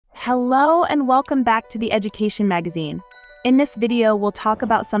Hello and welcome back to the Education Magazine. In this video, we'll talk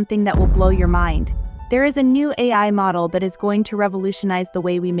about something that will blow your mind. There is a new AI model that is going to revolutionize the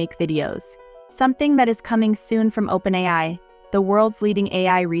way we make videos. Something that is coming soon from OpenAI, the world's leading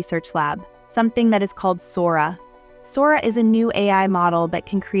AI research lab. Something that is called Sora. Sora is a new AI model that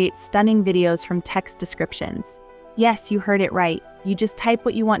can create stunning videos from text descriptions. Yes, you heard it right. You just type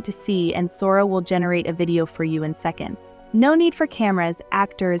what you want to see and Sora will generate a video for you in seconds. No need for cameras,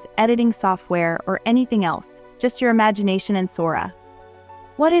 actors, editing software, or anything else. Just your imagination and Sora.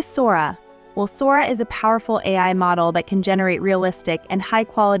 What is Sora? Well, Sora is a powerful AI model that can generate realistic and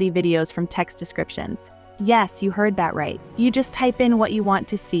high-quality videos from text descriptions. Yes, you heard that right. You just type in what you want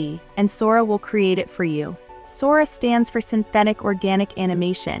to see, and Sora will create it for you. Sora stands for synthetic organic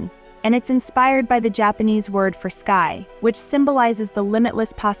animation, and it's inspired by the Japanese word for sky, which symbolizes the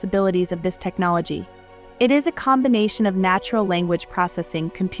limitless possibilities of this technology. It is a combination of natural language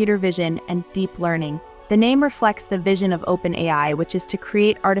processing, computer vision, and deep learning. The name reflects the vision of OpenAI, which is to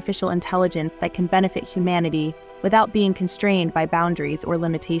create artificial intelligence that can benefit humanity without being constrained by boundaries or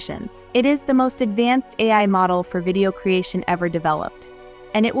limitations. It is the most advanced AI model for video creation ever developed,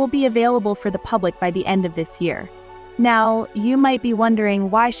 and it will be available for the public by the end of this year. Now, you might be wondering,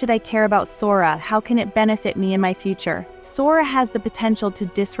 why should I care about Sora? How can it benefit me in my future? Sora has the potential to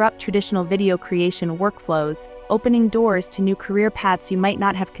disrupt traditional video creation workflows, opening doors to new career paths you might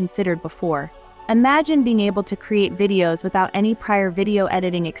not have considered before. Imagine being able to create videos without any prior video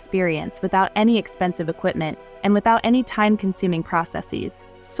editing experience, without any expensive equipment, and without any time-consuming processes.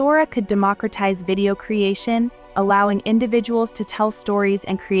 Sora could democratize video creation, allowing individuals to tell stories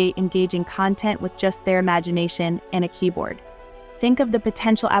and create engaging content with just their imagination and a keyboard. Think of the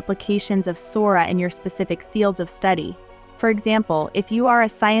potential applications of Sora in your specific fields of study. For example, if you are a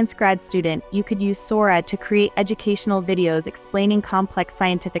science grad student, you could use Sora to create educational videos explaining complex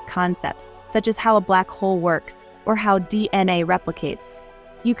scientific concepts, such as how a black hole works or how DNA replicates.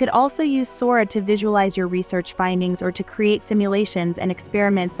 You could also use Sora to visualize your research findings or to create simulations and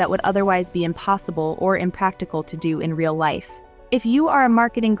experiments that would otherwise be impossible or impractical to do in real life. If you are a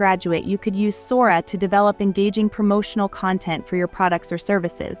marketing graduate, you could use Sora to develop engaging promotional content for your products or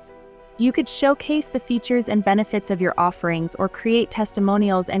services. You could showcase the features and benefits of your offerings or create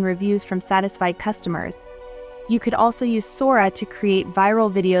testimonials and reviews from satisfied customers. You could also use Sora to create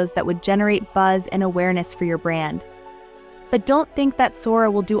viral videos that would generate buzz and awareness for your brand. But don't think that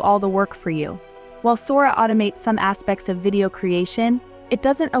Sora will do all the work for you. While Sora automates some aspects of video creation, it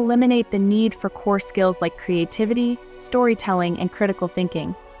doesn't eliminate the need for core skills like creativity, storytelling, and critical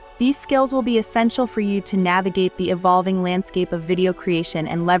thinking. These skills will be essential for you to navigate the evolving landscape of video creation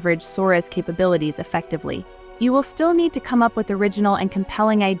and leverage Sora's capabilities effectively. You will still need to come up with original and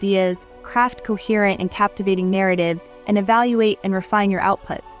compelling ideas, craft coherent and captivating narratives, and evaluate and refine your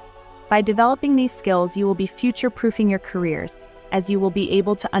outputs. By developing these skills, you will be future-proofing your careers, as you will be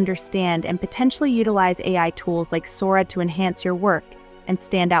able to understand and potentially utilize AI tools like Sora to enhance your work and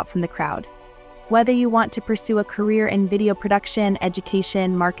stand out from the crowd. Whether you want to pursue a career in video production,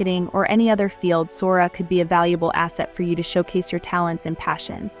 education, marketing, or any other field, Sora could be a valuable asset for you to showcase your talents and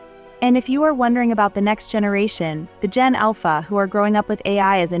passions. And if you are wondering about the next generation, the Gen Alpha, who are growing up with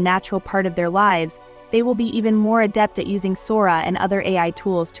AI as a natural part of their lives, they will be even more adept at using Sora and other AI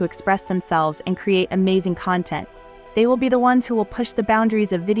tools to express themselves and create amazing content. They will be the ones who will push the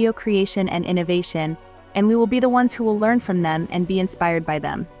boundaries of video creation and innovation, and we will be the ones who will learn from them and be inspired by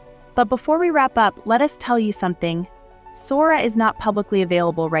them. But before we wrap up, let us tell you something. Sora is not publicly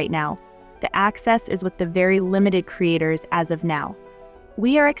available right now. The access is with the very limited creators as of now.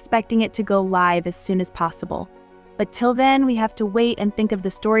 We are expecting it to go live as soon as possible. But till then, we have to wait and think of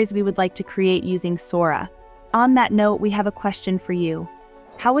the stories we would like to create using Sora. On that note, we have a question for you.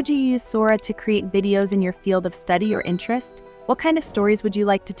 How would you use Sora to create videos in your field of study or interest? What kind of stories would you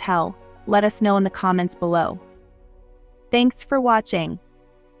like to tell? Let us know in the comments below. Thanks for watching.